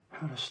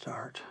How to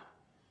start?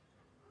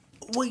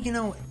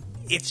 Well,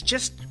 it's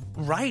just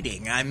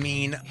writing. I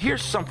mean,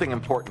 here's something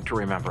important to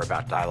remember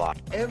about dialogue.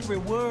 Every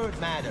word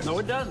matters. No,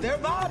 it doesn't. They're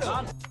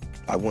vital.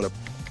 I want to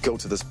go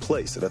to this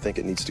place that I think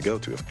it needs to go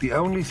to. The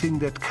only thing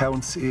that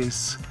counts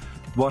is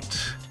what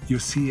you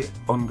see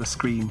on the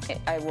screen.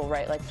 I will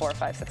write like 4 or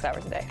 5, 6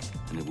 hours a day.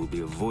 And it will be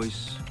a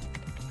voice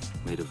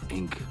made of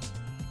ink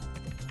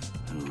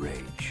and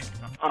rage.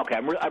 Okay,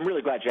 I'm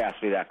really glad you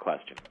asked me that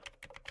question.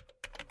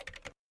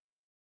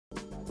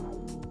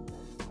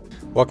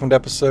 Welcome to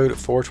episode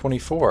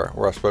 424,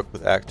 where I spoke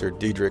with actor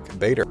Diedrich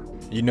Bader.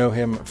 You know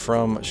him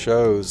from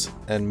shows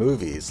and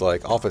movies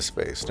like Office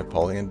Space,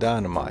 Napoleon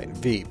Dynamite,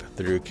 Veep,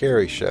 The Drew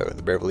Carey Show,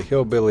 The Beverly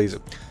Hillbillies,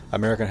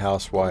 American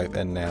Housewife,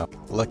 and now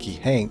Lucky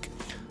Hank,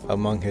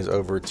 among his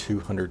over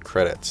 200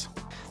 credits.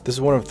 This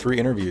is one of 3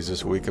 interviews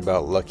this week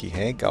about Lucky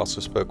Hank. I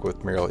also spoke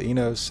with Muriel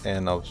Enos,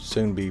 and I'll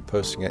soon be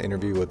posting an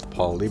interview with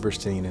Paul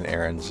Lieberstein and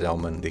Aaron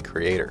Zellman, the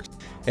creators.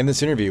 In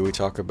this interview, we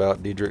talk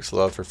about Diedrich's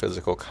love for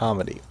physical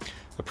comedy,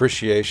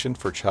 appreciation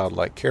for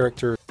childlike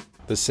characters,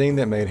 the scene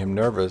that made him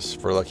nervous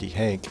for Lucky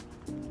Hank,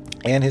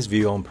 and his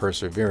view on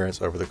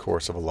perseverance over the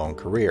course of a long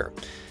career.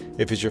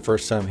 If it's your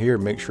first time here,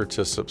 make sure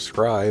to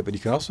subscribe, but you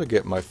can also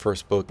get my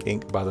first book,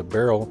 Ink by the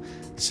Barrel,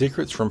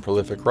 Secrets from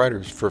Prolific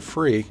Writers, for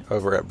free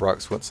over at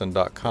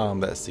brockswinson.com.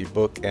 That's the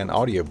book and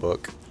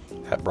audiobook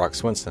at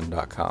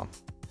brockswinson.com.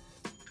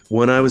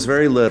 When I was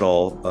very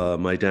little,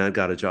 my dad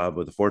got a job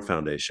with the Ford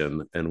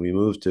Foundation, and we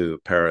moved to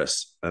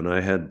Paris, and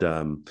I had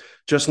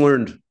just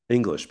learned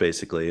English,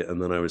 basically,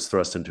 and then I was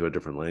thrust into a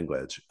different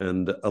language.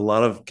 And a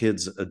lot of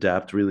kids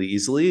adapt really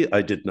easily.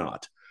 I did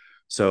not.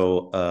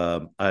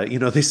 So,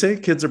 they say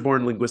kids are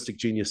born linguistic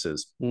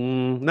geniuses.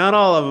 Not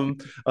all of them.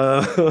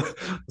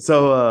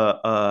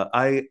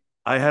 I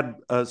had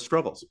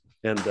struggles,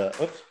 and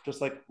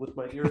just like with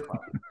my ear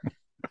popping.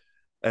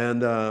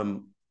 And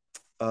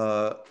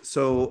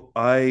so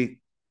I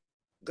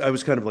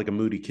was kind of like a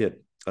moody kid.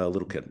 A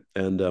little kid,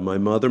 and my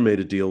mother made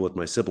a deal with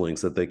my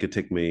siblings that they could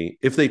take me,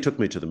 if they took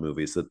me to the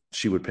movies, that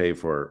she would pay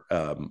for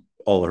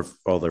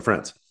all their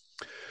friends.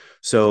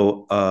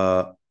 So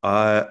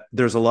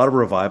there's a lot of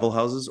revival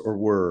houses, or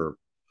were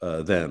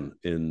then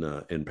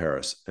in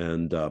Paris,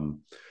 and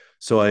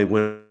so I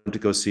went to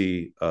go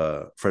see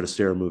Fred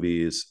Astaire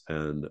movies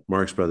and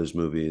Marx Brothers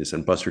movies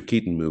and Buster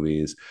Keaton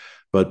movies,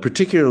 but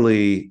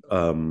particularly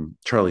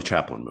Charlie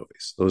Chaplin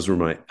movies. Those were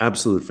my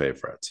absolute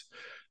favorites.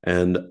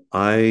 And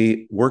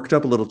I worked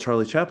up a little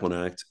Charlie Chaplin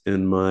act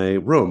in my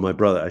room. My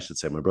brother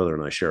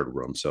and I shared a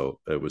room, so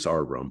it was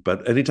our room.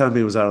 But anytime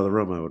he was out of the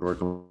room, I would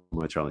work on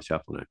my Charlie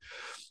Chaplin act.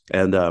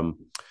 And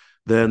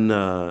then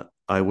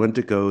I went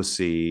to go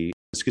see,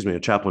 a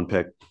Chaplin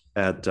pick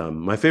at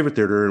my favorite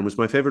theater. And it was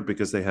my favorite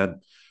because they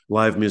had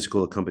live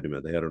musical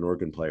accompaniment. They had an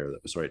organ player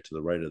that was right to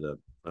the right of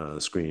the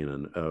screen,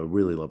 and a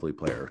really lovely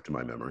player, to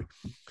my memory,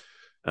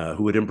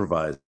 who would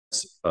improvise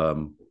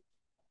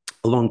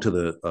along to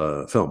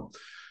the film.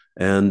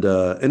 And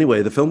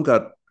anyway, the film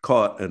got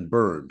caught and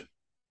burned,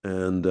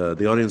 and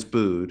the audience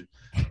booed.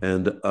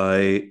 And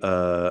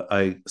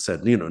I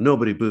said,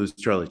 nobody boos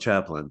Charlie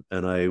Chaplin.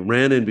 And I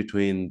ran in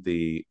between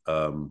the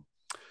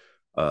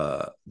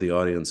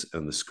audience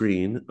and the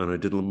screen, and I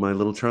did my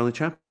little Charlie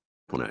Chaplin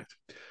act.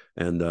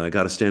 And I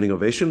got a standing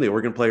ovation. The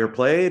organ player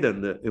played,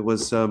 and it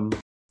was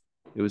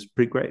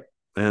pretty great.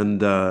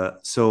 And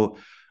so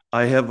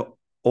I have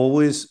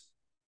always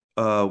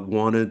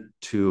wanted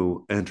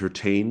to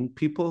entertain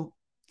people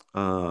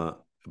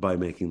by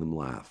making them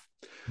laugh.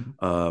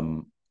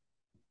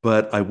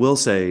 But I will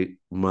say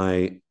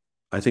I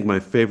think my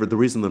favorite, the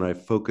reason that I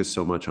focused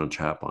so much on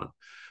Chaplin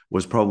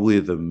was probably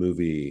the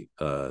movie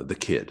The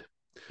Kid,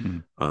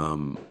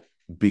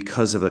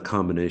 because of the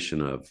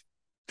combination of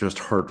just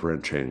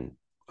heart-wrenching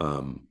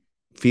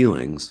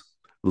feelings,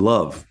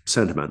 love,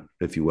 sentiment,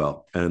 if you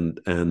will,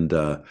 and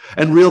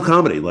real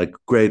comedy, like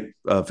great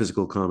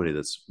physical comedy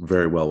that's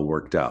very well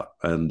worked out.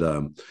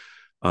 And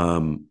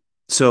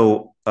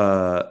so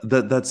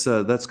that's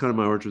kind of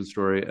my origin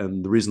story,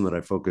 and the reason that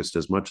I focused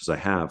as much as I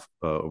have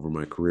over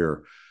my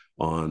career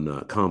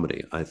on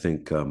comedy. I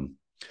think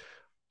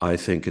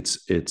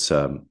it's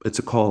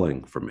a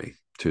calling for me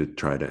to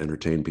try to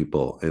entertain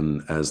people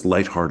in as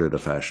lighthearted a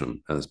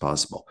fashion as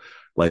possible.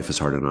 Life is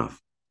hard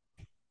enough.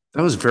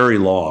 That was very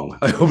long.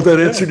 I hope that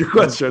answered your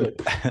question.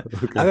 Okay.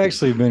 I've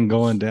actually been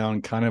going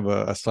down kind of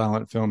a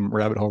silent film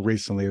rabbit hole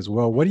recently as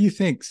well. What do you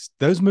think?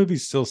 Those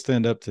movies still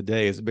stand up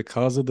today? Is it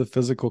because of the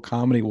physical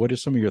comedy? What are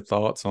some of your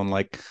thoughts on,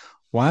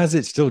 why is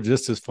it still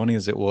just as funny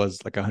as it was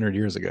 100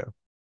 years ago?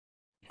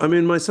 I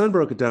mean, my son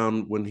broke it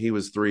down when he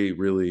was 3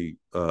 really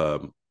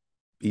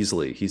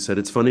easily. He said,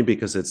 it's funny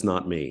because it's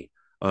not me.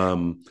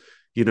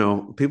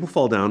 People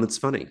fall down. It's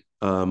funny.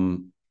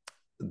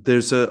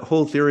 There's a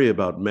whole theory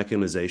about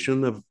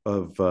mechanization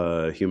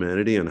of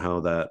humanity, and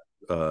how that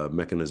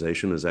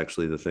mechanization is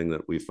actually the thing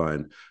that we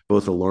find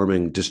both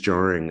alarming,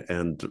 disjarring,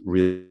 and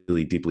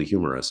really deeply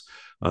humorous,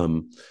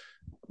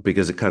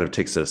 because it kind of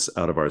takes us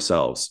out of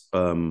ourselves.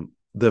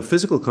 The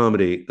physical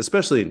comedy,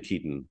 especially in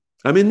Keaton,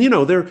 I mean,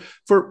 they're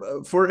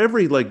for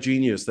every like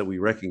genius that we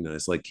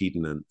recognize, like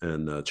Keaton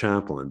and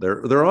Chaplin.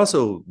 There are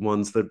also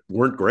ones that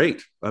weren't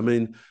great. I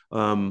mean,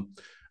 and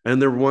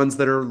there are ones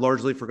that are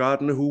largely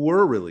forgotten who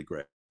were really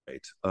great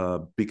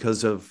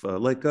because of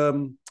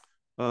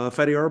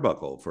Fatty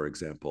Arbuckle, for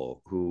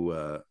example,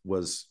 who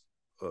was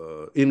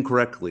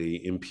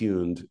incorrectly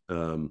impugned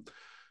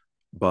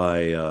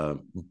by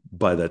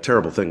that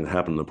terrible thing that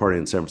happened in the party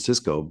in San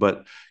Francisco.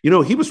 But he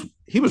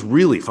was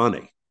really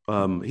funny.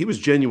 He was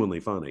genuinely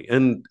funny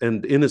and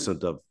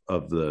innocent of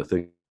the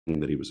thing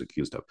that he was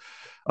accused of.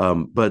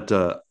 But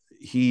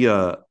he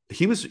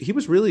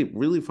was really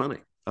really funny.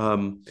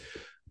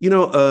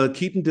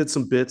 Keaton did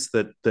some bits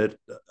that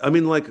I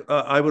mean, like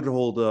I would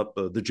hold up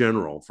The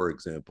General, for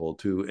example,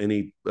 to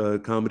any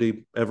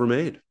comedy ever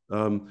made.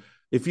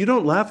 If you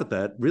don't laugh at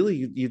that, really,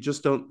 you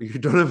just don't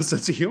have a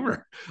sense of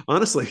humor,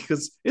 honestly,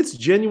 because it's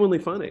genuinely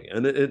funny.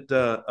 And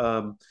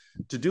to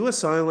do a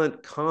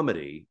silent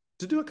comedy,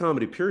 to do a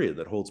comedy period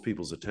that holds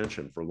people's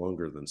attention for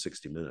longer than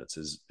 60 minutes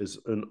is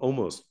an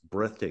almost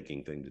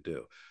breathtaking thing to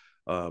do.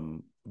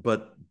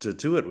 But to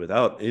do it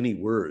without any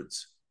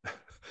words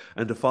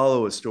and to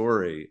follow a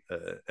story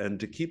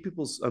and to keep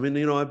people's, I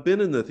mean, I've been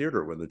in the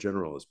theater when The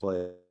General is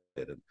played,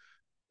 and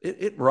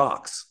it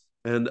rocks.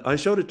 And I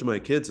showed it to my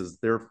kids as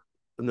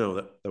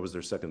that was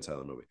their second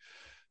silent movie.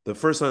 The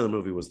first silent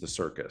movie was The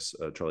Circus,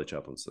 Charlie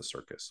Chaplin's The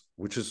Circus,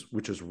 which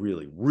is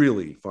really,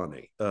 really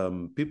funny.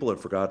 People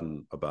have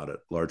forgotten about it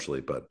largely,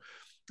 but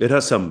it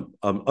has some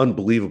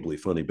unbelievably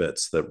funny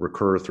bits that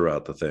recur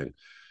throughout the thing.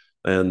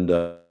 And,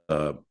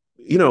 to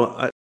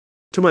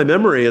my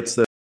memory, it's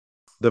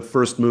the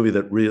first movie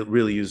that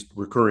really used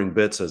recurring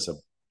bits as an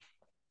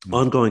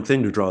ongoing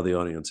thing to draw the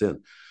audience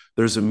in.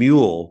 There's a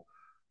mule.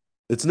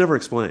 It's never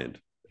explained.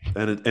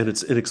 And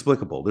it's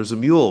inexplicable. There's a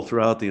mule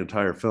throughout the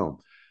entire film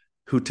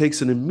who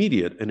takes an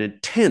immediate and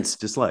intense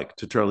dislike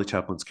to Charlie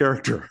Chaplin's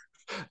character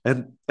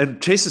and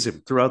chases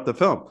him throughout the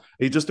film.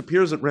 He just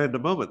appears at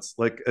random moments,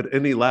 like at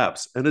any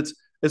lapse. And it's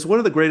one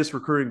of the greatest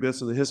recurring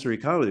bits in the history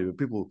of comedy, but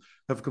people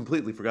have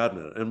completely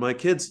forgotten it. And my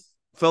kids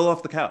fell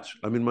off the couch.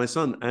 I mean, my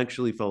son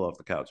actually fell off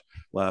the couch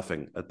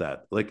laughing at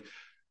that. Like,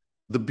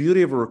 the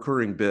beauty of a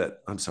recurring bit.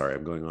 I'm sorry,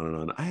 I'm going on and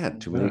on. I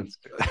had too many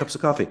cups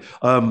of coffee.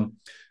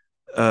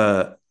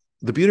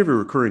 The beauty of a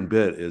recurring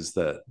bit is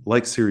that,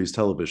 like series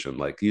television,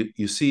 like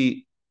you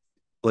see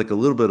like a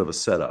little bit of a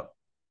setup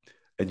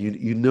and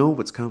you know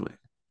what's coming.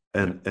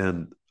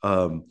 And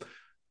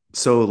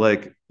so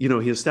like, he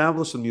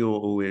established the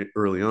mule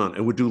early on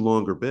and would do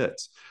longer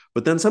bits,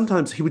 but then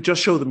sometimes he would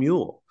just show the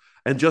mule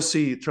and just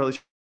see Charlie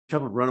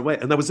Chaplin run away.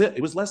 And that was it.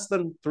 It was less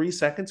than 3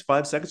 seconds,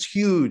 5 seconds,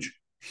 huge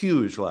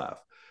laugh.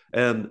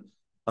 And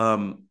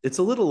it's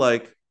a little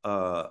like,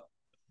 the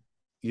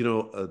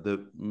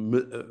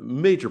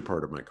major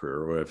part of my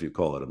career, or if you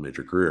call it a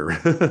major career,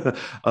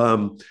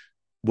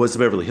 was the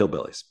Beverly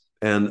Hillbillies.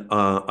 And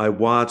I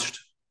watched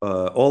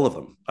all of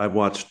them. I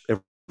watched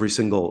every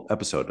single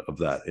episode of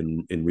that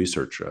in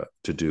research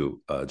to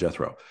do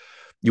Jethro.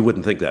 You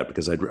wouldn't think that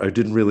because I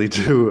didn't really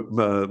do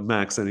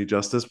Max any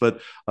justice, but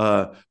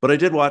I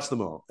did watch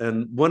them all.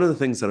 And one of the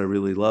things that I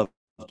really loved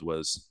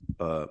was,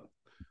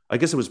 I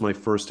guess it was my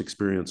first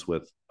experience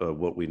with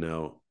what we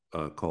now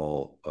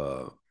call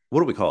what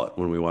do we call it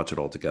when we watch it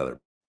all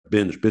together?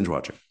 Binge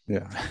watching.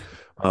 Yeah.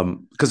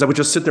 Because I would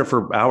just sit there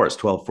for hours,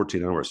 12,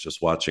 14 hours, just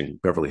watching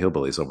Beverly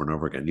Hillbillies over and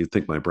over again. You'd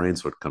think my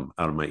brains would come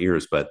out of my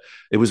ears, but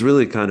it was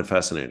really kind of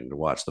fascinating to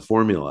watch the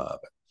formula of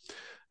it.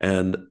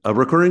 And a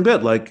recurring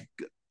bit like,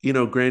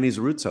 Granny's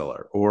root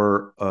cellar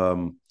or,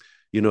 the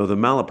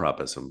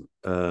malapropism.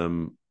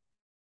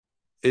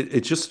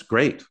 It's just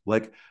great.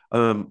 Like,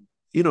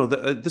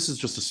 this is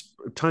just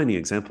a tiny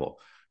example,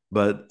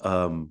 but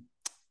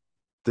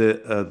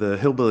the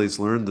hillbillies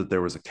learned that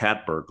there was a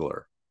cat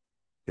burglar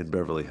in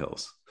Beverly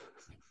Hills,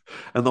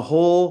 and the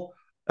whole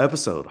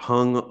episode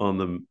hung on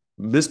the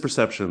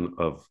misperception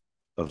of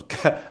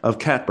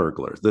cat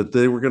burglars, that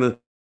they were going to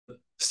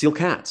steal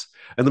cats.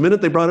 And the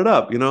minute they brought it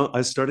up,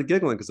 I started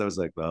giggling because I was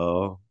like,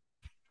 oh,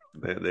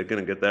 they're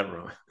going to get that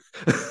wrong.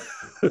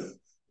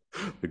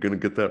 They're going to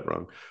get that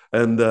wrong.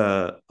 And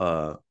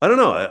I don't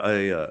know.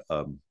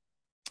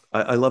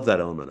 I love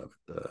that element of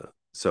it.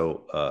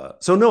 So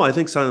no, I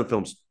think silent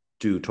films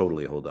do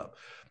totally hold up.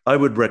 I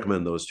would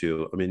recommend those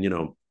two. I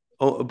mean,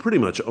 pretty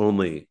much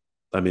only,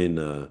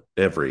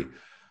 every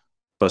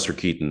Buster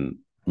Keaton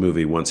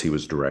movie once he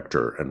was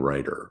director and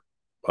writer,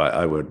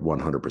 I would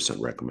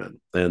 100% recommend.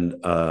 And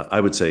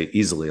I would say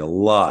easily a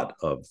lot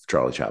of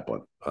Charlie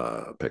Chaplin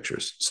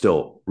pictures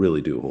still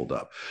really do hold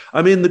up.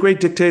 I mean, The Great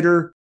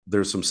Dictator,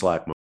 there's some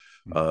slack,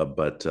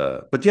 but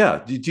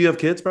yeah. Do you have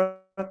kids, bro?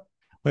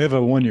 We have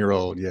a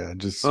 1-year-old. Yeah,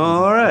 just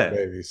all right,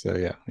 baby. So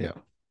yeah.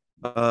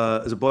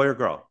 Is it a boy or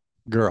girl?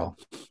 Girl.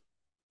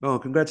 Oh,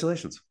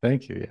 congratulations.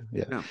 Thank you.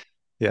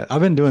 Yeah.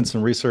 I've been doing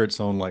some research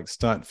on like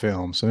stunt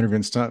films, so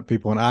interviewing stunt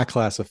people, and I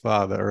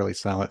classify the early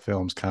silent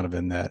films kind of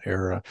in that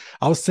era.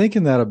 I was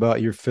thinking that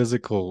about your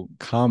physical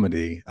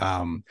comedy,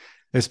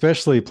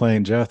 especially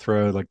playing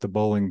Jethro, like the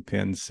bowling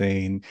pin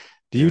scene.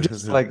 Do you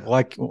just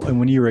like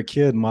when you were a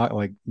kid,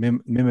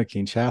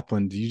 mimicking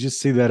Chaplin? Do you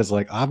just see that as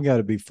like I've got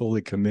to be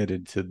fully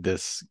committed to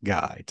this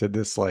guy, to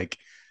this like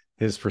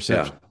his Yeah.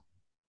 perception?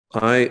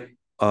 I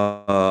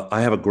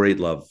have a great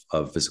love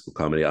of physical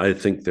comedy. I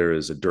think there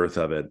is a dearth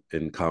of it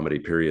in comedy,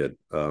 period.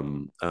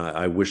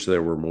 I wish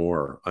there were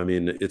more. I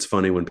mean, it's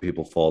funny when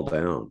people fall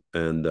down,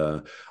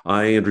 and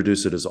I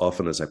introduce it as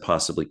often as I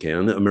possibly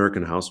can.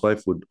 American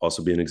Housewife would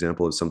also be an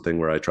example of something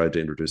where I tried to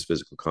introduce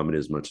physical comedy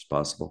as much as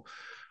possible.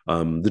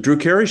 The Drew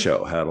Carey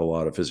show had a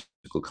lot of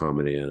physical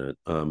comedy in it.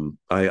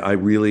 I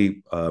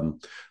really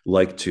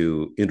like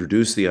to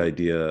introduce the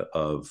idea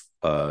of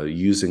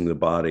using the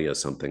body as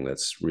something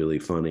that's really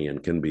funny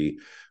and can be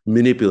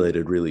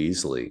manipulated really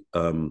easily.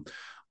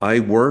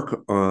 I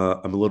work,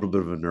 I'm a little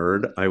bit of a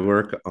nerd. I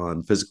work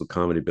on physical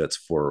comedy bits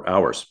for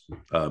hours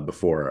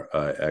before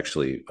I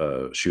actually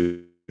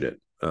shoot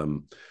it.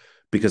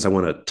 Because I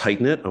want to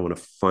tighten it. I want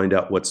to find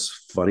out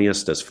what's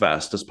funniest as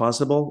fast as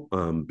possible.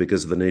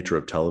 Because of the nature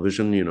of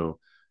television, you know,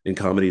 in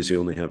comedies you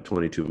only have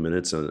 22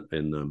 minutes,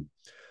 and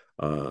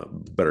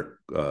better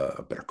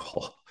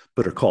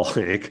call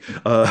Hank.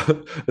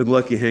 And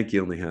Lucky Hank,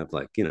 you only have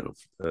like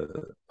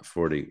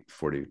 40,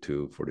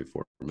 42,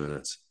 44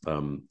 minutes.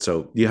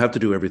 So you have to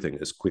do everything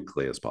as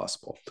quickly as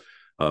possible.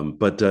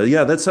 But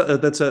yeah, that's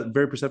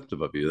very perceptive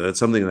of you. That's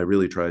something I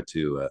really try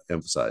to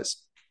emphasize.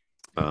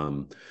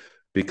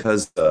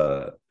 Because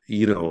Buster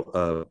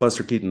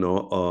Keaton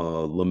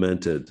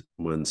lamented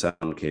when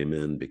sound came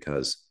in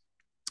because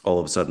all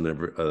of a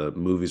sudden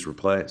movies were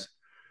plays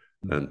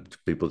and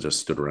people just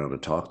stood around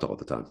and talked all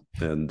the time.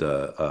 And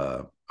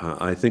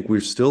I think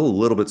we're still a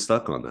little bit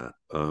stuck on that.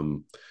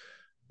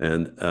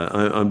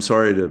 I'm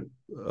sorry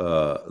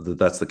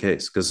that's the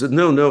case, because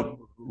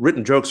no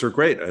written jokes are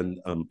great, and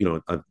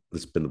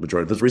it's been the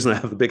majority. That's the reason I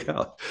have the big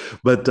house.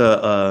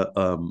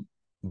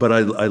 But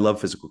I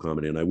love physical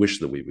comedy, and I wish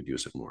that we would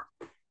use it more.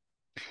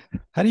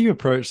 How do you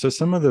approach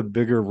some of the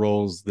bigger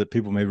roles that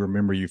people may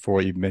remember you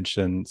for? You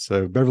mentioned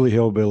Beverly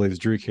Hillbillies,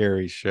 Drew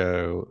Carey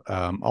show,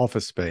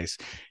 Office Space.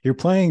 You're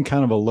playing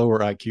kind of a lower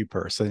IQ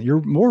person.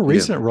 Your more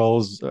recent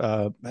roles,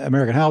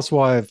 American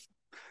Housewife,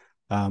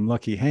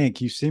 Lucky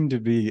Hank, you seem to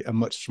be a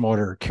much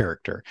smarter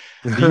character.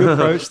 Do you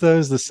approach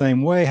those the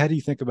same way? How do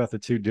you think about the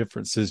two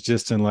differences,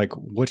 just in like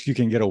what you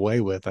can get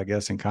away with, I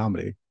guess, in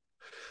comedy?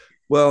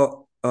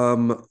 Well,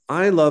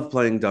 I love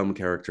playing dumb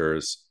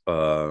characters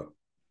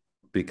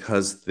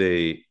because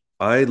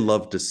I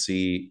love to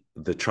see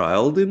the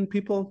child in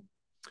people.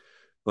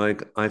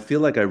 Like, I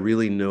feel like I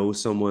really know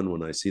someone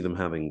when I see them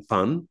having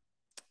fun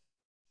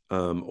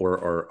or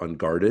are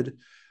unguarded.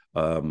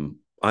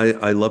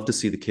 I love to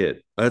see the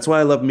kid. That's why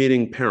I love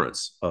meeting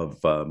parents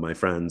of my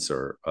friends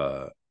or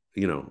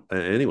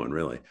anyone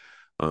really,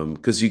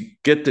 because you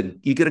get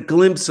a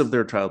glimpse of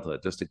their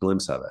childhood, just a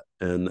glimpse of it,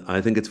 and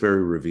I think it's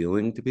very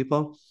revealing to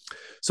people.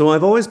 So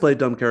I've always played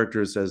dumb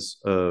characters as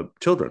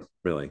children,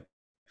 really.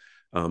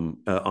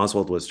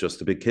 Oswald was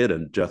just a big kid,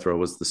 and Jethro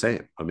was the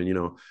same. I mean,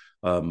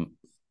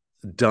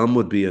 dumb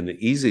would be an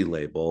easy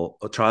label.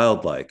 A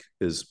childlike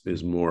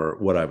is more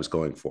what I was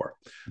going for.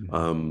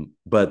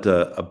 But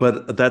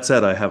that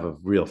said, I have a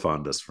real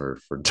fondness for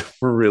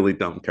really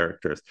dumb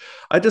characters.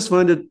 I just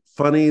find it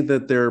funny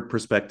that their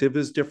perspective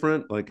is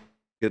different. Like,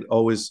 it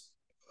always,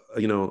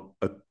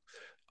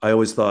 I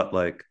always thought,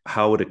 like,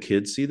 how would a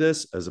kid see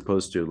this, as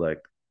opposed to like,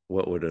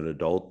 what would an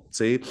adult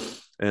see?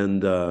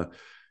 And there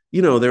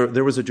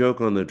was a joke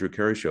on the Drew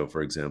Carey show,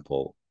 for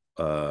example,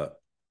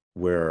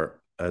 where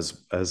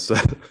as as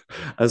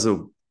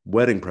a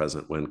wedding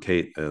present, when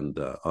Kate and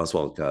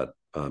Oswald got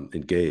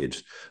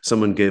engaged,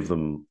 someone gave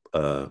them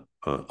a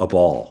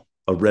ball,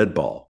 a red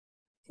ball.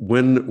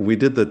 When we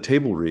did the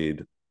table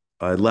read,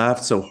 I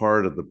laughed so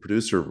hard that the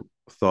producer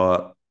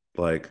thought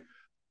like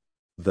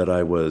that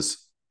I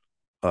was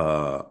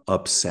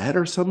upset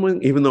or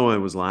something, even though I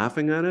was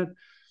laughing at it.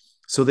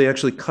 So they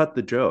actually cut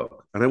the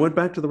joke. And I went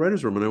back to the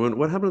writer's room and I went,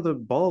 what happened to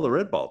the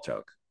red ball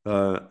joke?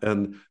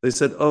 And they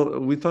said, oh,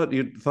 we thought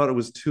you thought it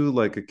was too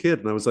like a kid.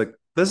 And I was like,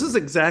 this is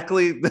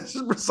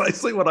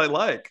precisely what I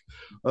like.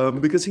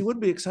 Because he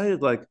wouldn't be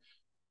excited. Like,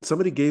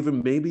 somebody gave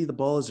him maybe the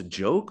ball as a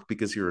joke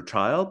because you're a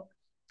child.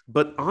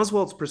 But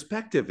Oswald's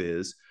perspective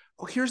is,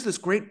 oh, here's this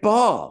great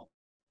ball.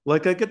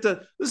 Like,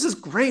 this is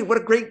great. What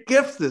a great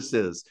gift this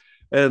is.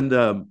 And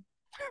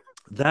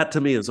that to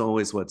me is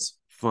always what's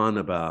fun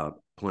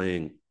about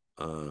playing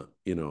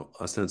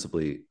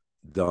ostensibly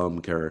dumb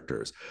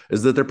characters,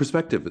 is that their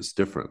perspective is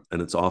different, and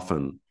it's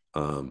often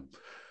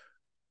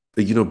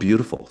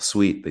beautiful,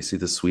 sweet. They see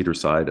the sweeter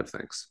side of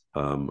things,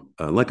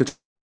 like a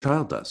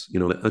child does.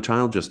 A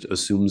child just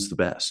assumes the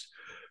best,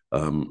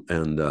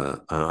 and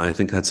I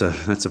think that's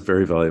a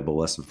very valuable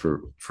lesson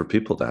for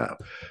people to have.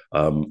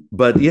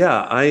 But yeah,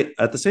 I,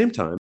 at the same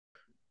time,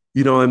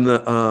 I'm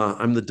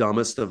the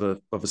dumbest of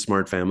a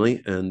smart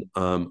family, and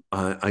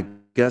I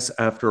guess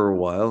after a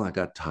while I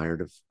got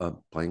tired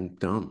of playing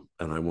dumb,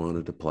 and I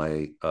wanted to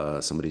play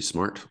somebody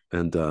smart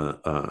and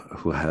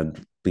who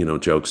had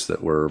jokes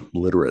that were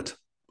literate,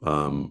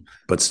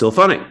 but still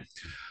funny.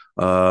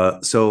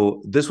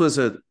 So this was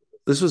a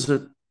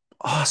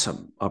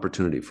awesome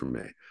opportunity for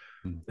me.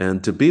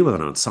 And to be with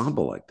an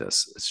ensemble like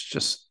this, it's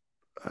just,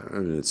 I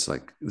mean, it's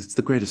like, it's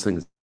the greatest thing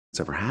that's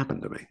ever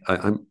happened to me.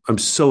 I'm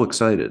so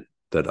excited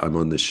that I'm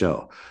on this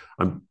show.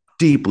 I'm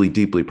deeply,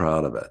 deeply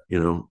proud of it, you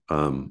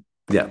know?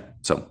 Yeah.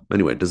 So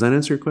anyway, does that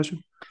answer your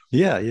question?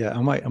 Yeah.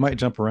 I might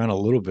jump around a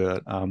little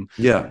bit.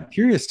 Yeah.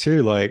 Curious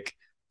too, like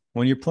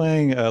when you're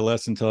playing a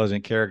less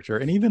intelligent character,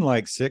 and even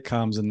like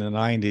sitcoms in the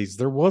 '90s,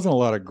 there wasn't a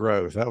lot of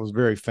growth. That was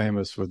very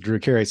famous with Drew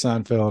Carey,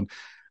 Seinfeld,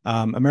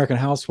 American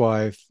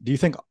Housewife. Do you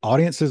think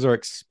audiences are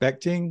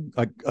expecting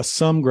like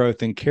some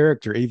growth in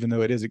character, even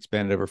though it is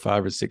expanded over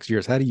 5 or 6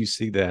 years? How do you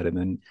see that and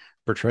then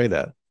portray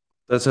that?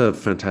 That's a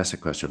fantastic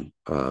question,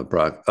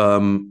 Brock.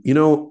 You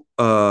know,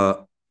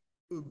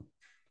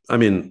 I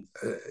mean,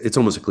 it's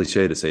almost a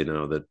cliche to say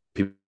now that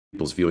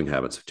people's viewing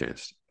habits have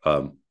changed.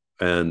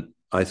 And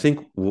I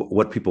think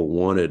what people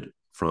wanted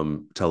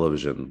from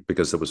television,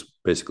 because it was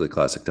basically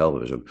classic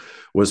television,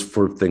 was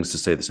for things to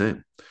stay the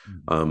same.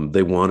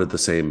 They wanted the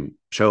same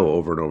show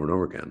over and over and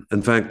over again.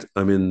 In fact,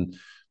 I mean,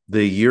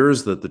 the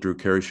years that the Drew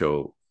Carey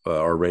show,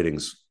 our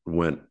ratings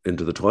went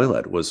into the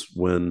toilet was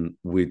when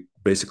we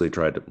basically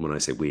tried to, when I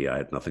say we, I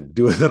had nothing to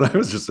do with it. I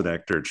was just an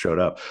actor and showed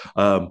up.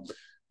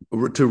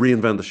 To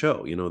reinvent the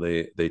show. You know,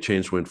 they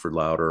changed Winford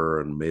Louder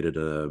and made it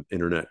an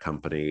internet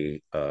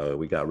company.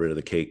 We got rid of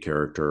the Kate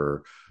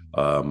character,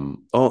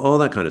 all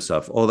that kind of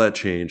stuff, all that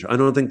change. I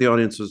don't think the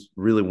audiences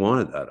really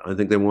wanted that. I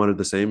think they wanted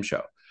the same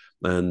show.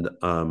 And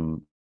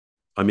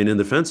I mean, in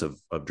defense of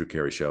Drew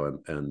Carey show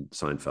and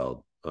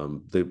Seinfeld,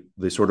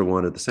 they sort of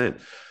wanted the same.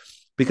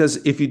 Because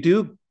if you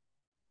do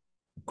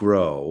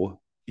grow,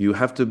 you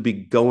have to be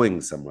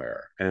going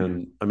somewhere.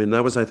 And I mean,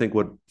 that was, I think,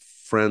 what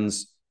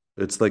Friends,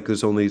 it's like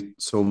there's only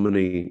so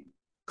many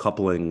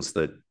couplings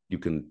that you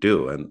can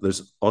do. And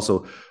there's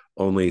also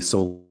only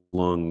so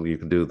long you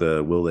can do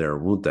the will they or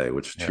won't they,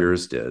 which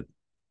Cheers did.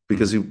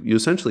 Because you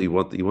essentially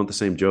want the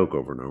same joke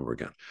over and over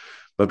again.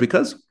 But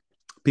because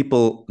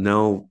people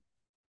now,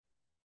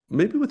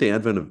 maybe with the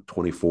advent of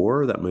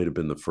 24, that might have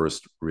been the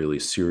first really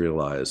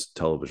serialized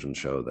television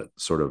show that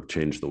sort of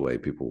changed the way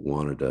people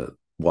wanted to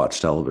watch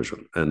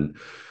television. And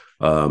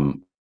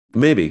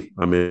maybe,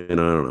 I mean, I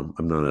don't know.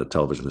 I'm not a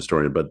television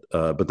historian, but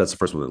that's the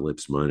first one that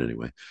leaps to mind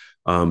anyway.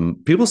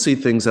 People see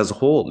things as a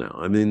whole now.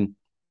 I mean,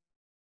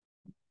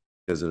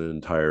 as an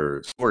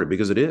entire story,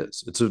 because it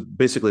is. It's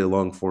basically a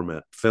long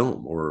format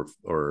film or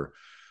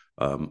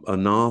a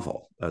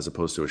novel as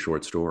opposed to a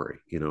short story.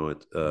 You know,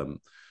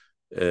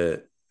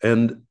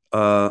 and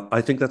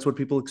I think that's what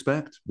people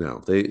expect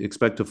now. They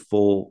expect a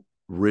full,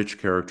 rich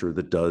character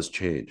that does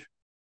change.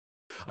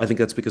 I think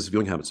that's because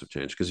viewing habits have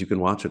changed, because you can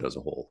watch it as a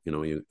whole, you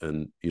know, you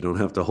don't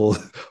have to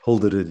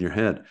hold it in your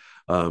head.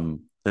 I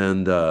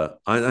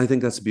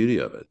think that's the beauty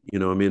of it. You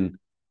know, I mean,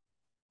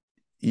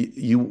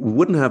 you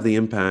wouldn't have the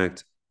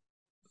impact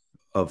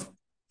of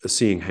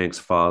seeing Hank's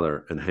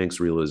father and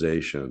Hank's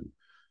realization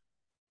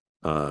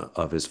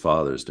of his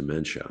father's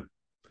dementia.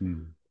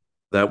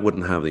 That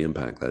wouldn't have the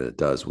impact that it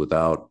does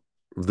without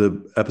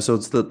the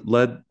episodes that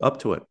led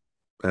up to it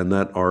and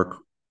that arc.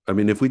 I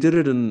mean, if we did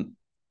it in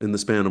the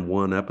span of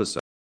one episode,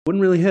 it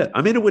wouldn't really hit.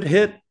 I mean, it would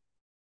hit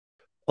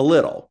a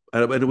little,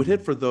 and it would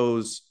hit for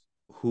those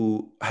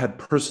who had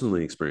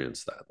personally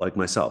experienced that, like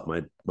myself.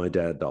 My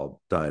dad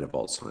died of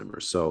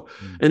Alzheimer's. So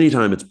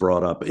anytime it's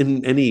brought up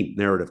in any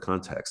narrative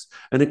context,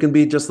 and it can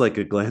be just like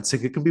a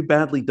glancing, it can be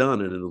badly done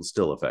and it'll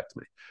still affect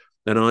me.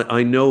 And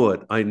I know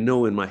it. I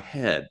know in my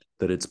head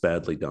that it's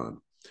badly done,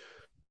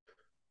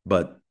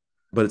 but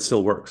it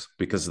still works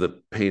because of the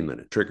pain that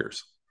it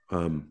triggers.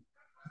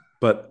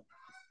 But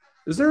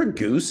is there a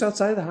goose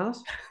outside the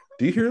house?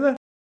 Do you hear that?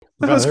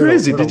 That's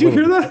crazy. Did you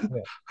hear that?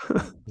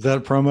 Yeah. Is that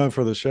a promo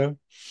for the show?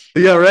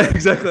 Yeah, right.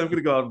 Exactly. I'm going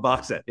to go out and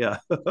box it. Yeah.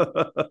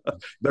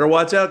 Better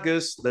watch out,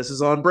 Goose. This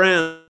is on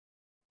brand.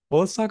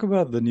 Well, let's talk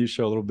about the new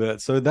show a little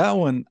bit. So that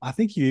one, I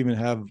think you even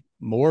have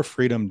more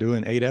freedom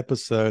doing 8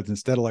 episodes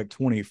instead of like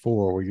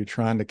 24, where you're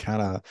trying to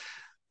kind of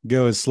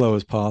go as slow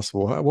as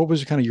possible. What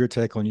was kind of your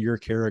take on your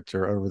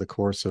character over the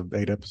course of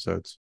 8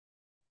 episodes?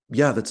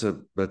 Yeah, that's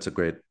a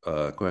great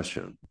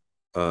question.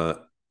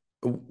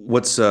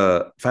 What's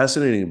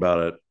fascinating about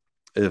it,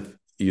 if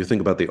you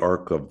think about the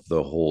arc of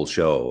the whole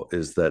show,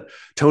 is that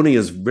Tony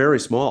is very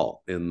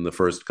small in the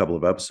first couple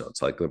of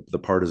episodes. Like the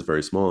part is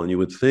very small, and you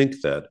would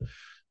think that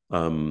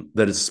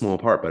that it's a small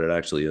part, but it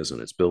actually isn't.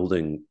 It's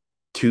building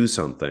to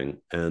something,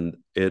 and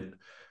it,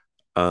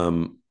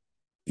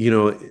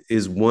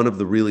 is one of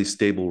the really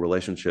stable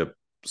relationships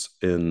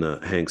in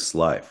Hank's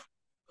life.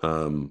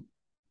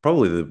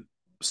 Probably the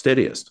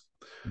steadiest.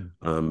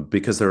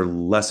 Because there are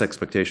less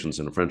expectations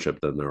in a friendship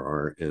than there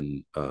are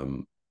in a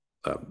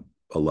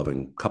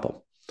loving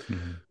couple.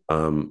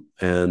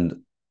 And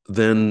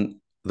then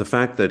the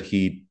fact that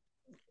he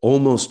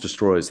almost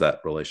destroys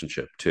that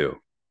relationship too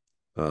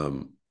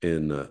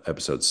in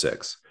episode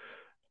 6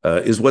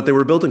 is what they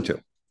were building to.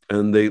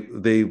 And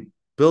they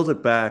build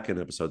it back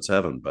in episode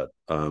 7, but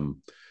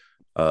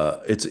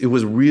it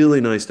was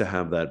really nice to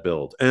have that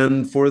build.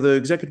 And for the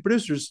executive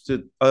producers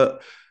to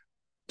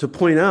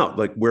point out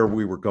like where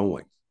we were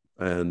going.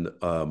 and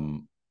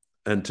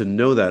to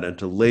know that and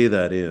to lay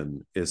that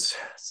in is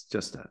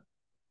just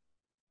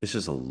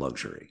a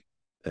luxury.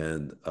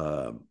 And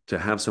to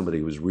have somebody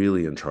who's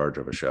really in charge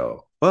of a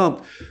show.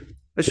 Well,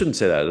 I shouldn't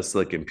say that. It's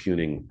like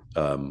impugning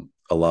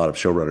a lot of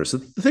showrunners.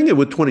 The thing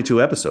with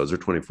 22 episodes or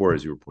 24,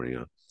 as you were pointing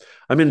out,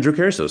 I mean, Drew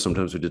Carey show,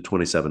 sometimes we did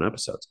 27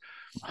 episodes.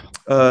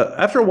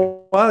 After a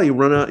while, you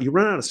run out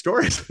of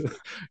stories.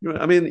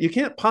 I mean, you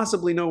can't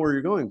possibly know where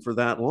you're going for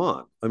that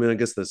long. I mean, I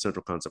guess the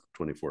central concept of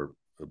 24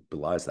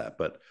 belies that,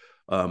 but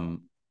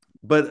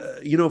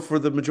for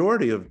the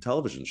majority of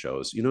television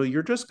shows,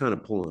 you're just kind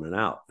of pulling it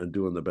out and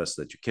doing the best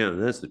that you can,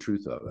 and that's the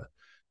truth of it.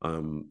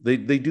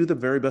 They do the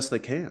very best they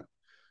can,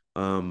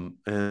 but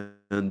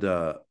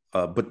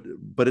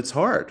it's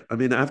hard. I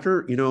mean,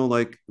 after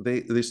like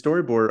they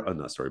storyboard,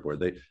 not storyboard,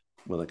 they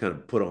kind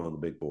of put on the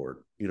big board,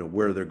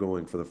 where they're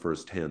going for the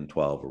first 10,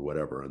 12 or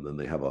whatever, and then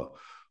they have a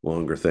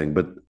longer thing.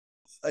 But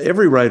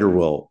every writer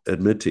will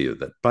admit to you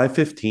that by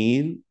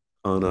 15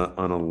 on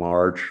a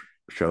large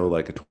show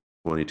like a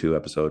 22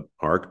 episode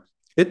arc,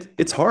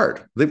 it's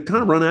hard. They've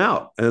kind of run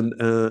out,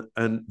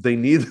 and they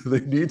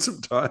need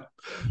some time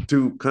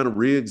to kind of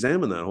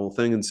re-examine that whole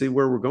thing and see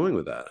where we're going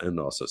with that, and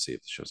also see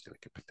if the show's going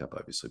to get picked up,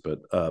 obviously.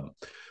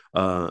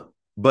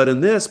 But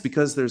in this,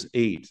 because there's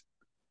 8,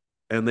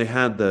 and they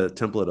had the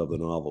template of the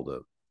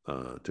novel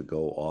to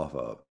go off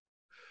of,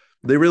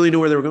 they really knew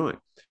where they were going.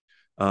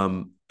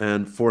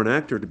 And for an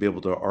actor to be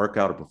able to arc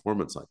out a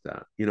performance like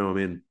that, I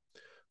mean,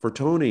 for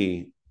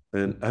Tony,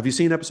 and have you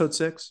seen episode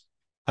 6?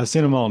 I've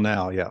seen them all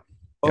now. Yeah.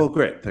 Oh,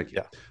 great. Thank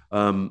you. Yeah.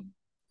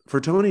 For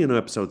Tony in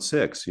episode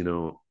 6,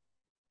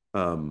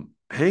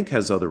 Hank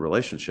has other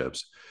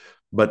relationships,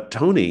 but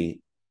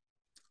Tony,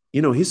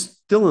 he's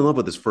still in love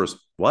with his first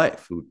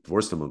wife, who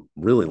divorced him a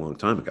really long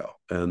time ago,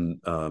 and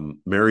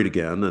married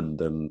again, and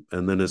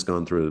then has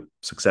gone through a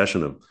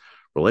succession of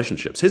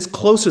relationships. His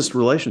closest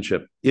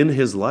relationship in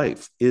his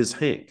life is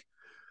Hank.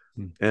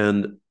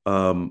 And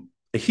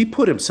he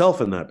put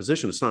himself in that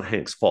position. It's not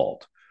Hank's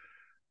fault,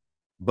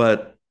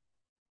 but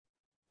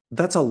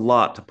that's a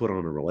lot to put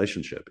on a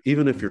relationship,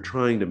 even if you're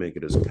trying to make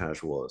it as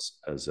casual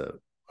as a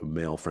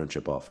male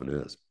friendship often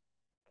is.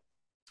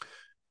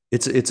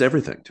 It's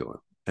everything to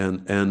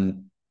him.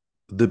 And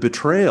the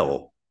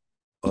betrayal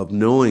of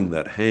knowing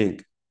that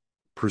Hank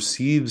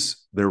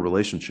perceives their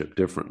relationship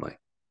differently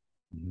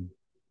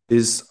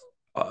is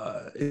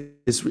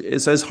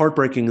as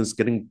heartbreaking as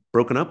getting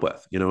broken up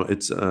with.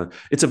 It's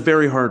a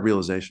very hard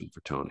realization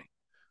for Tony.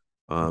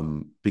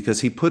 Because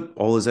he put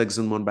all his eggs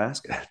in one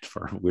basket,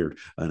 for a weird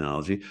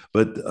analogy,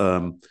 but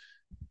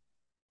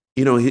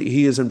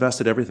he has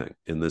invested everything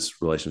in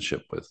this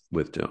relationship with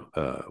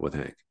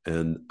Hank,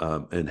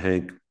 and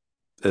Hank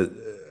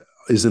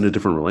is in a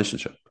different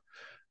relationship,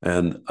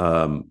 and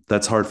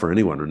that's hard for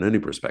anyone in any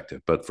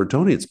perspective, but for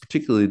Tony it's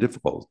particularly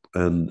difficult,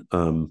 and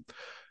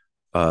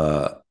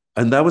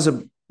that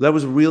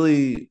was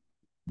really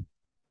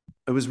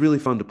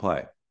fun to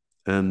play,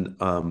 and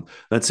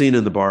that scene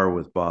in the bar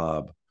with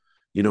Bob.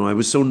 I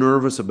was so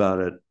nervous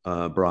about it,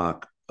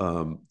 Brock,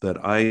 that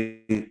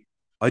I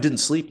didn't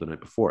sleep the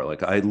night before.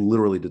 Like, I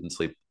literally didn't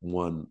sleep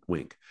one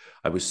wink.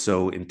 I was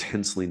so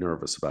intensely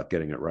nervous about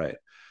getting it right.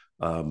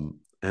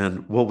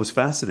 And what was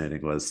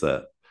fascinating was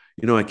that,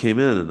 I came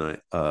in and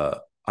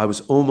I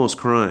was almost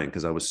crying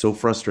because I was so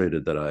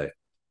frustrated that I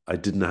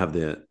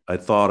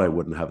thought I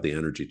wouldn't have the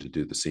energy to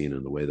do the scene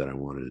in the way that I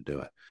wanted to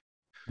do it.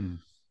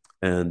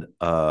 And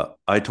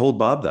I told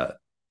Bob that.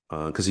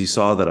 Because he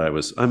saw that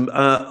I'm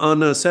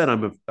on a set.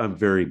 I'm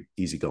very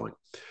easygoing,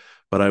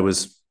 but I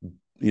was,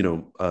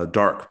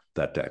 dark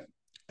that day,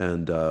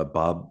 and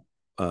Bob,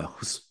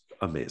 who's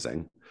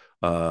amazing,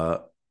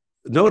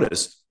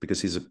 noticed,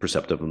 because he's a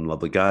perceptive and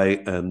lovely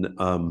guy, and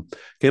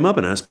came up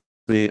and asked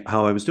me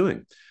how I was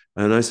doing,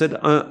 and I said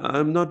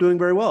I'm not doing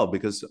very well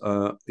because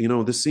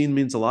this scene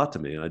means a lot to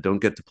me. I don't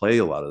get to play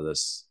a lot of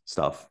this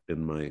stuff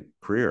in my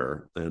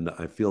career, and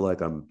I feel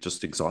like I'm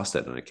just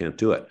exhausted and I can't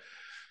do it.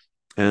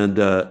 And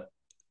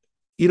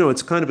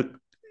it's kind of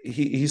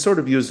he sort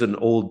of used an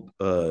old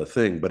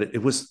thing, but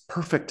it was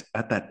perfect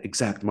at that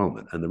exact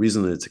moment. And the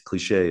reason that it's a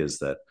cliche is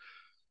that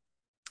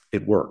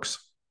it works.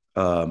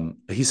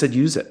 He said,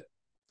 use it.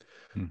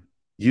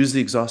 Use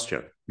the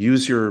exhaustion.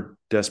 Use your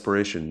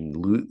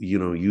desperation.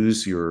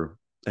 Use your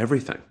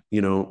everything.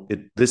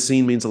 This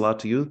scene means a lot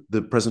to you.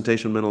 The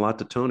presentation meant a lot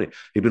to Tony.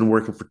 He'd been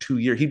working for 2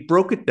 years. He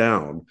broke it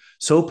down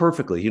so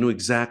perfectly. He knew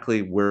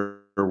exactly where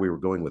we were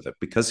going with it,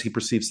 because he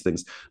perceives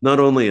things not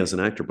only as an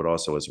actor but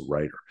also as a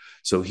writer.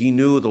 So he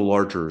knew the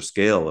larger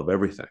scale of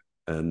everything,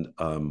 and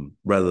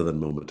rather than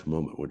moment to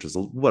moment, which is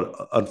what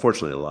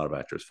unfortunately a lot of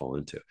actors fall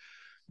into.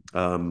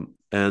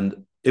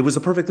 And it was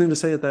the perfect thing to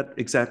say at that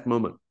exact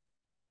moment.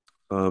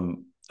 Bob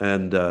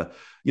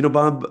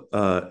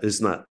is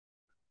not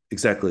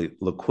exactly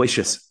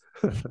loquacious,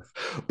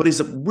 but he's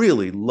a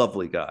really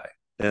lovely guy,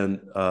 and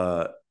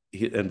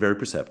very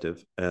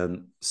perceptive,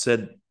 and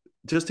said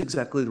just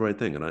exactly the right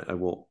thing, and I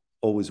will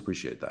always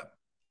appreciate that.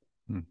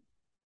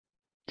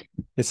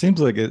 It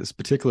seems like it's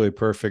particularly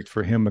perfect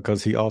for him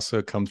because he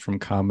also comes from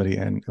comedy,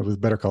 and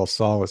with Better Call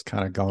Saul has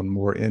kind of gone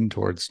more in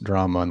towards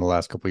drama in the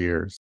last couple of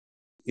years.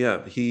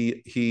 Yeah,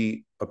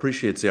 he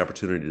appreciates the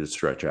opportunity to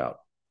stretch out,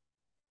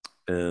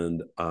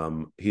 and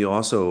he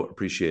also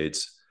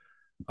appreciates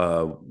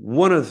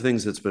one of the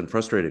things that's been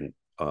frustrating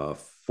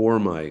for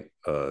my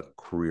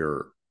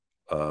career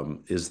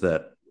is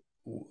that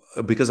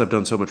because I've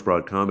done so much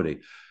broad comedy,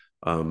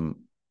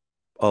 um,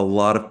 a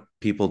lot of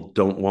people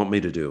don't want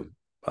me to do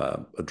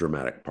a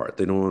dramatic part.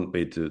 They don't want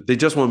me to. They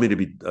just want me to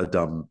be a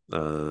dumb,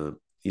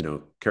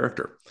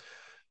 character.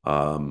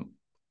 Um,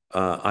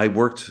 I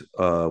worked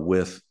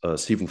with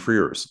Stephen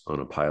Frears on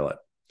a pilot,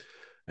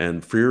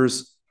 and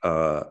Frears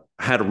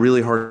had a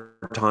really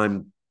hard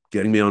time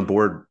getting me on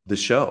board the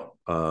show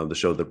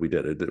that we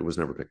did. It was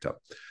never picked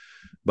up,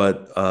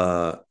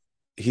 but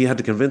he had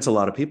to convince a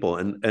lot of people,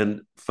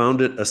 and found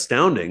it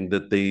astounding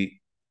that they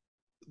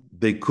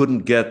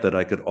couldn't get that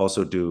I could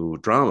also do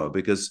drama,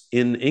 because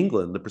in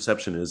England the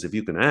perception is if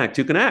you can act,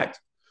 you can act.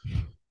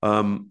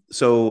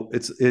 So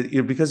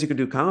because you can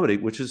do comedy,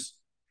 which is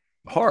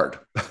hard.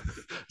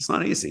 It's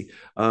not easy.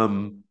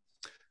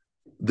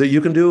 That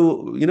you can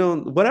do,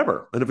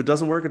 whatever. And if it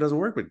doesn't work, it doesn't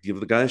work, but give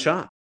the guy a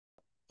shot.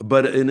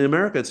 But in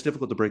America, it's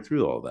difficult to break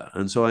through all of that.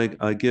 And so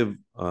I give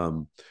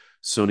Sony,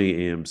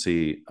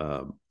 AMC,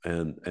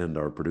 and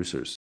our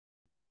producers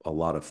a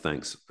lot of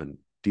thanks and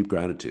deep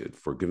gratitude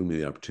for giving me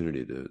the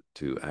opportunity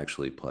to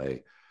actually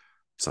play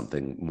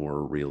something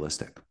more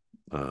realistic.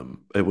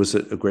 It was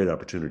a great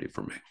opportunity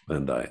for me,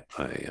 and I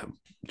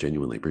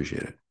genuinely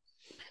appreciate it.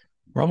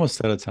 We're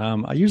almost out of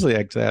time. I usually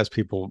like to ask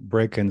people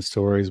break-in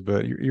stories,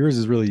 but yours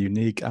is really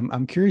unique.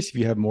 I'm curious if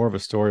you have more of a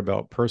story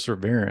about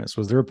perseverance.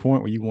 Was there a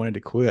point where you wanted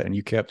to quit and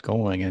you kept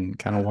going, and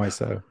kind of why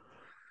so?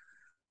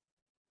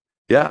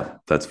 Yeah,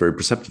 that's very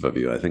perceptive of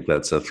you. I think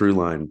that's a through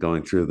line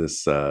going through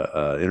this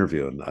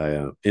interview, and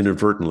I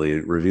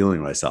inadvertently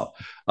revealing myself.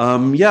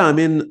 Yeah, I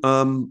mean,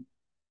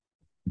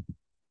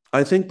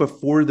 I think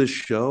before the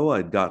show,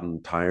 I'd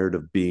gotten tired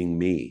of being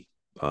me.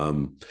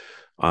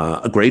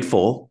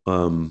 Grateful,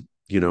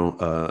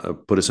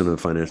 put us in a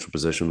financial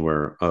position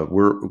where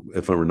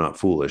if we're not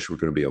foolish, we're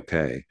going to be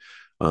okay.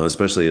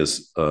 Especially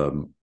as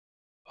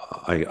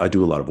I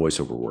do a lot of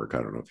voiceover work.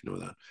 I don't know if you know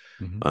that,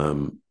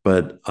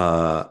 but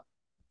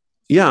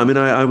yeah, I mean,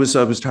 I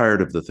was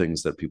tired of the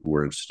things that people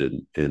were interested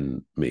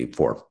in me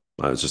for.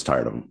 I was just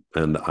tired of them,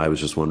 and I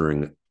was just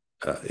wondering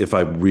if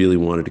I really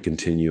wanted to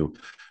continue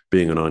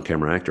being an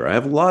on-camera actor. I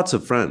have lots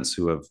of friends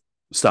who have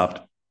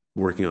stopped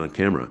working on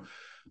camera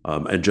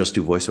and just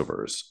do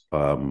voiceovers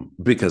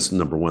because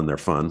number one, they're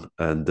fun,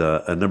 and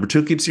number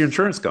two, keeps your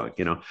insurance going.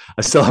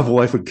 I still have a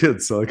wife and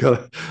kids, so I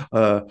gotta.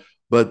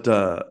 But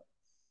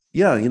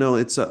yeah,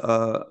 it's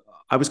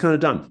I was kind of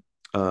done.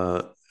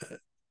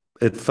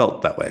 It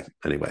felt that way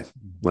anyway.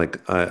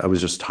 Like I was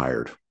just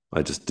tired.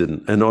 I just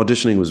didn't. And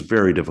auditioning was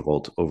very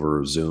difficult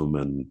over Zoom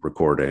and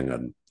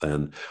recording,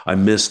 and I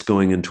missed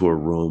going into a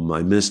room.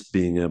 I missed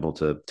being able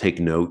to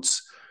take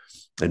notes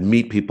and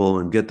meet people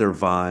and get their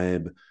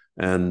vibe.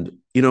 And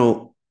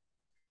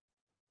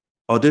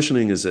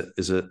auditioning is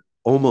a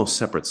almost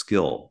separate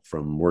skill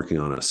from working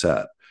on a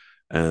set,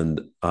 and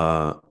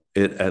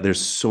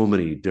there's so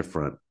many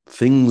different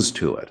things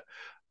to it.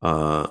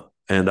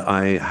 And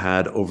I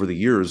had over the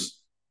years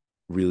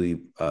really,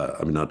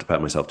 I mean, not to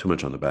pat myself too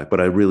much on the back,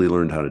 but I really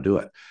learned how to do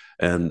it.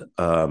 And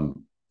all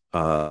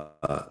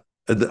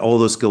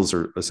those skills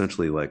are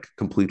essentially like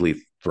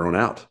completely thrown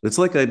out. It's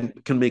like I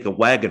can make a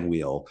wagon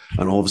wheel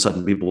and all of a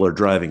sudden people are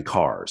driving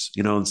cars.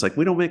 It's like,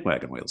 we don't make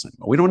wagon wheels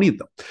anymore. We don't need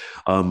them.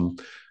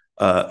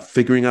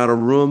 Figuring out a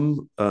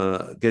room,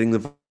 getting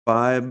the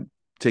vibe,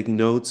 taking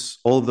notes,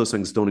 all of those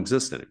things don't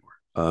exist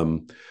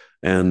anymore.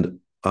 And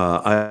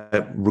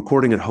I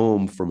recording at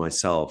home for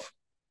myself,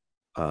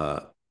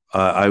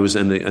 I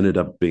ended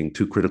up being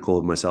too critical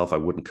of myself. I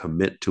wouldn't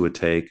commit to a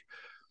take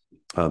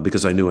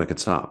because I knew I could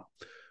stop.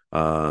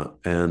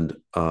 And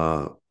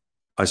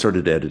I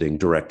started editing,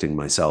 directing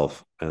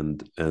myself,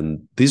 and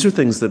these are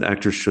things that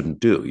actors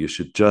shouldn't do. You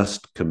should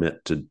just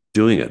commit to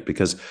doing it,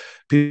 because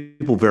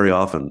people very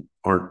often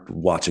aren't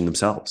watching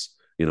themselves.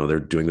 They're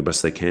doing the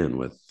best they can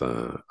with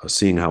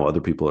seeing how other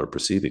people are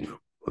perceiving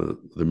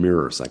them, the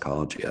mirror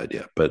psychology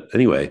idea. But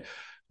anyway,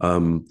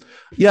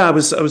 yeah, I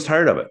was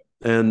tired of it.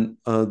 And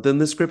then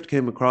this script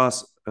came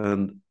across,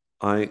 and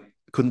I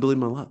couldn't believe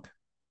my luck.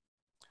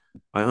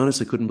 I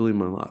honestly couldn't believe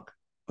my luck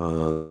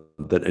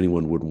that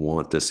anyone would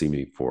want to see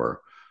me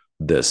for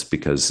this,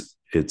 because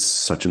it's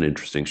such an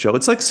interesting show.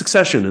 It's like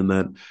Succession in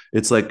that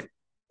it's like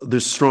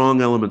there's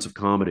strong elements of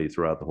comedy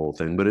throughout the whole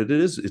thing, but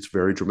it's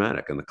very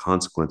dramatic, and the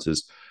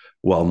consequences,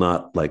 while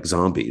not like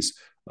zombies,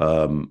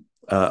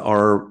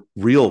 are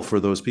real for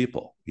those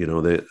people.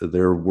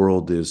 Their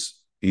world is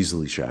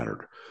easily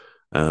shattered.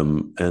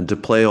 And to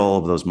play all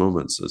of those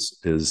moments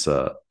is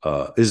a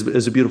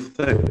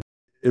beautiful thing.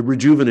 It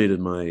rejuvenated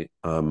my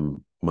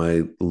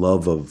my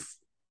love of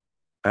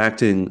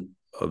acting,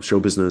 of show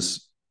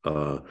business.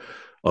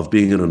 of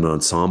being in an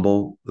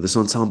ensemble. This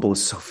ensemble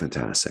is so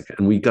fantastic.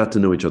 And we got to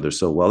know each other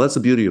so well. That's the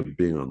beauty of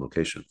being on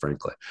location,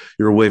 frankly.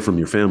 You're away from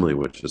your family,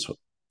 which is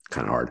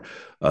kind of hard.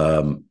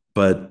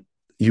 But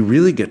you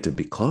really get to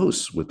be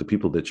close with the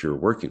people that you're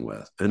working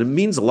with. And it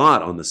means a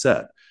lot on the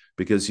set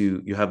because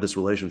you have this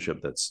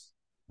relationship that's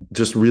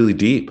just really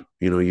deep.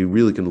 You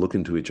really can look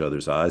into each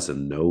other's eyes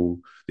and know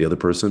the other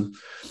person.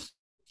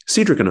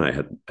 Diedrich and I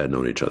had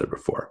known each other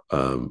before,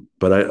 but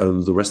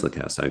the rest of the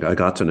cast I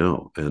got to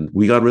know, and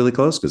we got really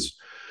close because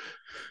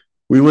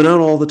we went out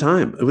all the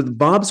time.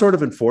 Bob sort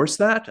of enforced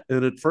that,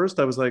 and at first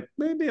I was like,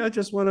 maybe I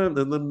just want to,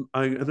 and then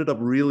I ended up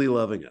really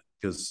loving it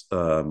because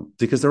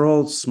they're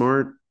all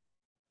smart,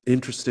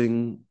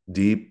 interesting,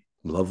 deep,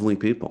 lovely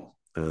people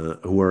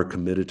who are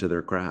committed to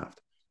their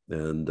craft,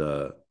 and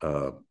it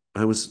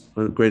was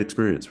a great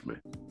experience for me.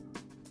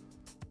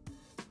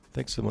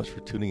 Thanks so much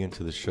for tuning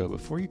into the show.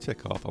 Before you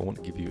take off, I want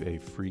to give you a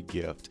free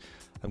gift.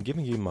 I'm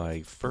giving you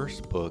my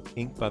first book,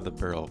 Ink by the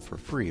Barrel, for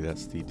free.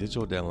 That's the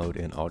digital download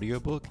and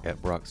audiobook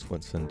at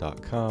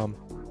brockswinson.com.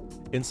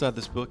 Inside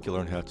this book, you'll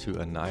learn how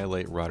to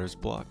annihilate writer's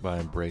block by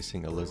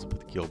embracing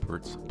Elizabeth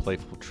Gilbert's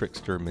playful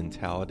trickster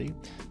mentality.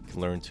 You can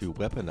learn to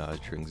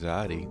weaponize your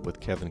anxiety with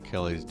Kevin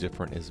Kelly's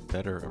different is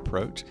better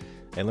approach,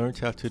 and learn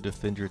how to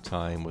defend your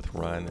time with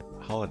Ryan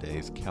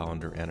Holiday's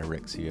calendar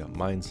anorexia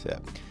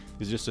mindset.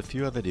 There's just a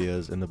few other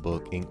ideas in the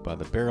book, Ink by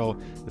the Barrel.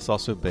 It's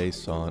also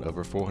based on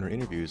over 400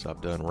 interviews I've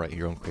done right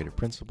here on Creative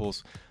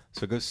Principles.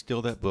 So go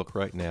steal that book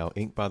right now,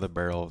 Ink by the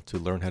Barrel, to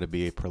learn how to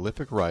be a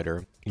prolific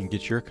writer. You can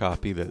get your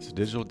copy, that's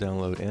digital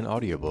download and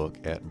audiobook,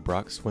 at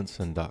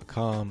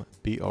brockswinson.com,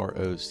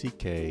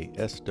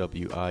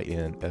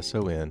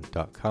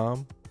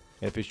 brockswinson.com.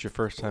 And if it's your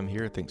first time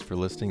here, thanks for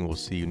listening. We'll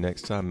see you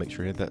next time. Make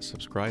sure to hit that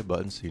subscribe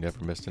button so you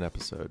never miss an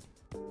episode.